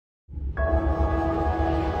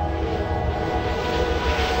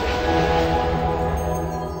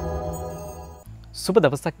සුබ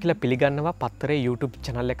දවසක් කියලා පිළිගන්නවා පත්තරේ YouTube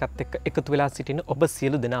channel එකත් එක්ක එකතු වෙලා සිටින ඔබ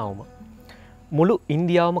සියලු දෙනාම. මුළු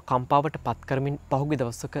ඉන්දියාවම කම්පාවට පත් කරමින් පහුගිය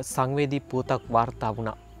දවසක සංවේදී පුවතක් වාර්තා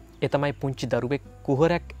වුණා. ඒ තමයි පුංචි දරුවෙක්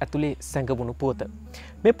කුහරයක් ඇතුලේ සැඟවුණු පුවත.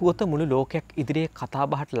 මේ පුවත මුළු ලෝකයක් ඉදිරියේ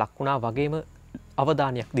කතාබහට ලක් වුණා වගේම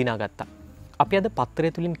අවධානයක් දිනාගත්තා. අපි අද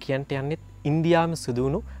පත්තරය තුලින් කියන්ට යන්නේ ඉන්දියාවෙම සිදු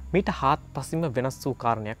වුණු මීට හාත්පසින්ම වෙනස් වූ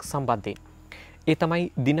කාරණයක් සම්බන්ධයෙන්. ඒ තමයි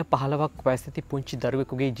දින 15ක් වයස ඇති පුංචි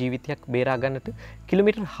දරුවෙකුගේ ජීවිතයක් බේරා ගන්නට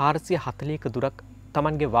කිලෝමීටර් 440ක දුරක්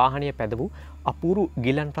Tamanගේ වාහනය පැද වූ අපූරු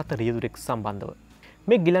ගිලන් රථ රියදුරෙක් සම්බන්ධව.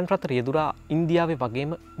 මේ ගිලන් රථ රියදුරා ඉන්දියාවේ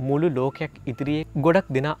වගේම මුළු ලෝකයක් ඉදිරියේ ගොඩක්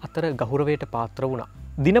දෙනා අතර ගෞරවයට පාත්‍ර වුණා.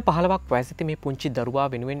 දින 15ක් වයස ඇති මේ පුංචි දරුවා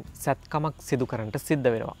වෙනුවෙන් සැත්කමක් සිදු කරන්නට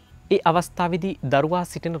සිද්ධ වෙනවා. ඒ අවස්ථාවේදී දරුවා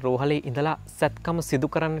සිටින රෝහලේ ඉඳලා සැත්කම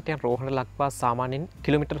සිදු කරන්නට යන රෝහල ලක්වා සාමාන්‍යයෙන්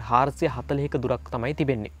කිලෝමීටර් 440ක දුරක් තමයි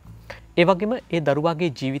තිබෙන්නේ. ඒ වගේම ඒ දරුවාගේ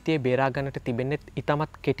ජීවිතය බේරා ගන්නට තිබෙන්නේත්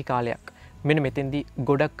ඉතාමත් කෙටි කාලයක්. මෙන්න මෙතෙන්දී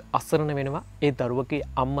ගොඩක් අසරණ වෙනවා ඒ දරුවගේ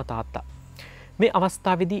අම්මා තාත්තා. මේ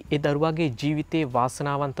අවස්ථාවේදී ඒ දරුවාගේ ජීවිතයේ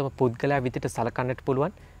වාසනාවන්තම පුද්ගලයා විදිහට සලකන්නට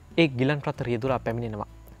පුළුවන් ඒ ගිලන් රථ රියදුරා පැමිණෙනවා.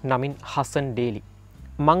 නමින් හසන් ඩේලි.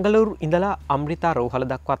 මංගලූරු ඉඳලා අම්රිතා රෝහල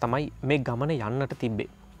දක්වා තමයි මේ ගමන යන්නට තිබ්බේ.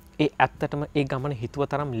 ඒ ඇත්තටම ඒ ගමන හිතුව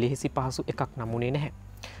තරම් ලෙහෙසි පහසු එකක් නමුනේ නැහැ.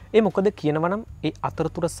 ඒ මොකද කියනවනම් ඒ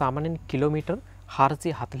අතරතුර සාමාන්‍යයෙන් කිලෝමීටර්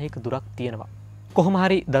 440ක දුරක් තියෙනවා. කොහොම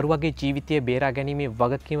හරි දරුවගේ ජීවිතය බේරා ගැනීමේ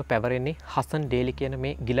වගකීම පැවරෙන්නේ හසන් ඩේලි කියන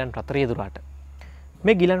මේ ගිලන් රථ රියදුරාට.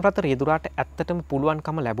 මේ ගිලන් රථ රියදුරාට ඇත්තටම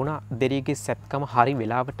පුළුවන්කම ලැබුණා දෙරියගේ සැත්කම හරි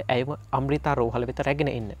වෙලාවට ඇයව අම්රිතා රෝහල වෙත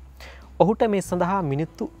රැගෙන එන්න. ඔහුට මේ සඳහා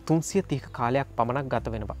මිනිත්තු 330ක කාලයක් පමණක්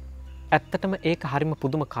ගත වෙනවා. ඇත්තටම ඒක හරිම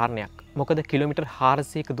පුදුම කාරණයක්. මොකද කිලෝමීටර්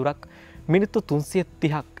 400ක දුරක් මිනිත්තු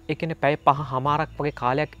 330ක් ඒ කියන්නේ පැය 5:00ක් වගේ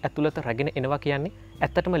කාලයක් ඇතුළත රැගෙන එනවා කියන්නේ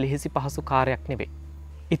ඇත්තටම ලෙහෙසි පහසු කාර්යයක් නෙවෙයි.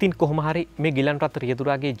 ඉතින් කොහොම හරි මේ ගිලන් රථ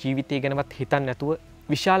රියදුරාගේ ජීවිතය ගැනවත් හිතන්නේ නැතුව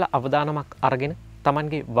විශාල අවදානමක් අරගෙන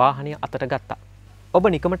Tamanගේ වාහනය අතට ගත්තා. ඔබ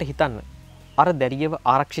නිකමට හිතන්න අර දැරියව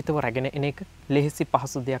ආරක්ෂිතව රැගෙන එන එක ලෙහෙසි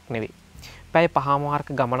පහසු දෙයක් නෙවෙයි. පැය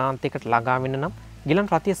 5:00ක ගමනාන්තයකට ළඟා වෙන්න නම්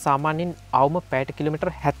ගිලන් රථය සාමාන්‍යයෙන් අවම පැයට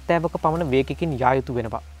කිලෝමීටර් 70ක පමණ වේගයකින් යා යුතු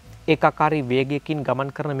වෙනවා. ඒකාකාරී වේගයකින් ගමන්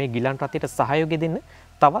කරන මේ ගිලන් රථයට සහයෝගය දෙන්න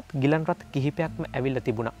තවත් ගිලන් රථ කිහිපයක්ම ඇවිල්ලා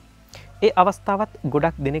තිබුණා. ඒ අවස්ථාවත්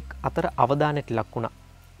ගොඩක් දෙනෙක් අතර අවධානයට ලක් වුණා.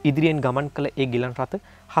 ඉදිරියෙන් ගමන් කළ ඒ ගිලන් රථ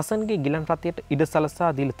හසන්ගේ ගිලන් රථයට ඉඩ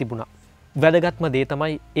සලසා දීලා තිබුණා. වැදගත්ම දේ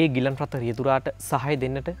තමයි ඒ ගිලන් රථ රියදුරාට සහාය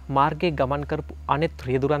දෙන්නට මාර්ගයේ ගමන් කරපු අනෙත්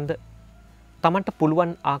රියදුරන්ද Tamanට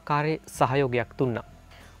පුළුවන් ආකාරයේ සහයෝගයක් දුන්නා.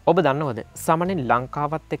 ඔබ දන්නවද සාමාන්‍යයෙන්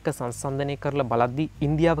ලංකාවත් එක්ක සංසන්දනය කරලා බලද්දී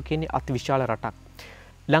ඉන්දියාව කියන්නේ අතිවිශාල රටක්.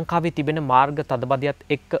 ලංකාවේ තිබෙන මාර්ග තදබදයත්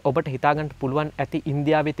එක්ක ඔබට හිතාගන්න පුළුවන් ඇති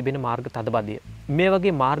ඉන්දියාවේ තිබෙන මාර්ග තදබදය. මේ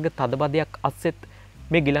වගේ මාර්ග තදබදයක් අස්සෙත්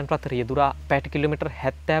මේ ගිලන් රථ රියදුරා පැයට කිලෝමීටර්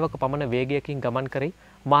 70ක පමණ වේගයකින් ගමන් කරේ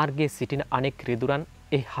මාර්ගයේ සිටින අනෙක් රියදුරන්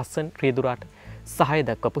ඒ හසන් රියදුරාට සහාය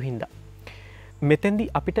දක්වපු හින්දා.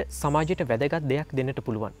 මෙතෙන්දී අපිට සමාජයට වැදගත් දෙයක් දෙන්නට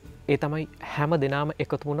පුළුවන්. ඒ තමයි හැම දෙනාම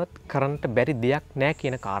එකතු වුණොත් කරන්නට බැරි දෙයක් නෑ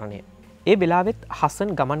කියන කාරණය. ඒ වෙලාවෙත්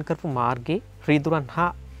හසන් ගමන් කරපු මාර්ගයේ රියදුරන් හා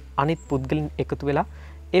අනිත් පුද්ගලයන් එකතු වෙලා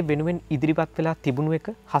ඒ වෙනුවෙන් ඉදිරිපත් වෙලා තිබුණු එක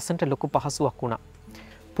හසන්ට ලොකු පහසුවක් වුණා.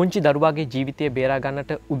 පුංචි දරුවාගේ ජීවිතය බේරා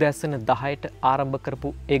ගන්නට උදෑසන 10ට ආරම්භ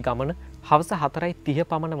කරපු ඒ ගමන හවස 4:30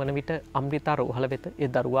 පමණ වන විට අම්රිතා රෝහල වෙත ඒ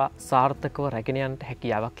දරුවා සාර්ථකව රැගෙන යන්නට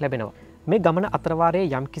හැකියාවක් ලැබෙනවා. මේ ගමන අතරවාරයේ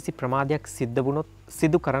යම්කිසි ප්‍රමාදයක් සිද්ධ වුණොත්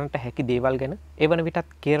සිදු කරන්නට හැකි දේවල් ගැන එවන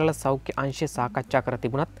විටත් කේරළ සෞඛ්‍ය අංශය සාකච්ඡා කර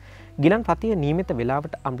තිබුණත් ගිලන් රථය නියමිත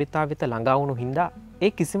වේලාවට අම්රිතා වෙත ළඟා වුණු හින්දා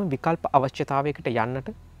ඒ කිසිම විකල්ප අවශ්‍යතාවයකට යන්නට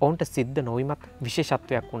ඔවුන්ට සිද්ධ නොවීමත්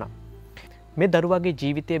විශේෂත්වයක් වුණා. මේ දරුවාගේ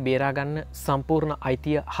ජීවිතය බේරා ගන්න සම්පූර්ණ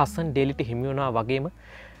අයිතිය හසන් ඩේලිට හිමි වුණා වගේම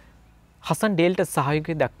හසන් ඩේල්ට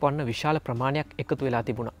සහයෝගය දක්වන්න විශාල ප්‍රමාණයක් එකතු වෙලා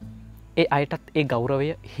තිබුණා. ඒ අයටත් ඒ ගෞරවය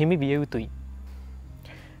හිමි විය යුතුයි.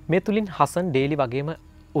 මේ තුලින් හසන් ඩේලි වගේම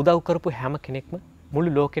උදව් කරපු හැම කෙනෙක්ම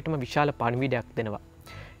මුළු ලෝකෙටම විශාල පණිවිඩයක් දෙනවා.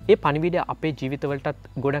 ඒ පණිවිඩය අපේ ජීවිතවලටත්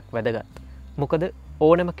ගොඩක් වැදගත්. මොකද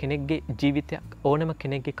ඕනම කෙනෙක්ගේ ජීවිතයක් ඕනම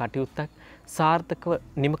කෙනෙක්ගේ කටයුත්තක් සාර්ථකව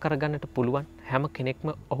නිම කරගන්නට පුළුවන් හැම කෙනෙක්ම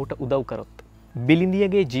ඔහුට උදව් කරොත්.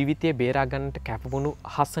 බිලිඳියගේ ජීවිතය බේරා ගන්නට කැපවුණු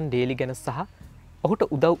හසන් ඩේලි ගැන සහ ඔහුට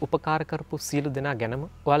උදව් උපකාර කරපු සියලු දෙනා ගැනම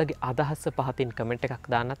ඔයාලගේ අදහස් පහතින් කමෙන්ට් එකක්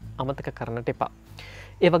දාන්නත් අමතක කරන්නට එපා.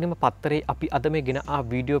 ඒ වගේම පත්තරේ අපි අද මේ ගෙන ආ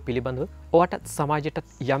වීඩියෝ පිළිබඳව ඔයාටත්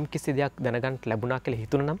සමාජයටත් යම් කිසි දෙයක් දැනගන්න ලැබුණා කියලා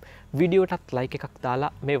හිතුණා නම් වීඩියෝටත් ලයික් එකක්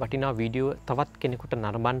දාලා මේ වටිනා වීඩියෝ තවත් කෙනෙකුට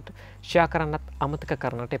නරඹන්න ෂෙයා කරන්නත් අමතක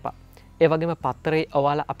කරන්නට එපා. ඒ වගේම පත්තරේ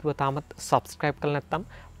ඔයාලා අපිව තාමත් subscribe කරලා නැත්නම්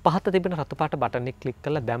පහත තිබෙන රතු පාට බටන් එක ක්ලික්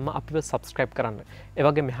කරලා දැම්ම අපිව subscribe කරන්න. ඒ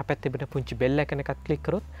වගේම මෙහා පැත්තේ තිබෙන පුංචි bell icon එකත් ක්ලික්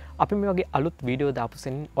කරොත් අපි මේ වගේ අලුත් වීඩියෝ දාපු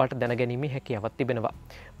සෙන් ඔයාලට දැනගැනීමේ හැකියාවක් තිබෙනවා.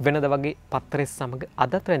 වෙනද වගේ පත්තරේ සමග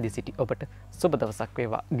අදත් රැඳී සිටි ඔබට සුබ දවසක්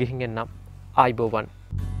වේවා. ගිහින් එන්නම්. ආයිබෝවන්.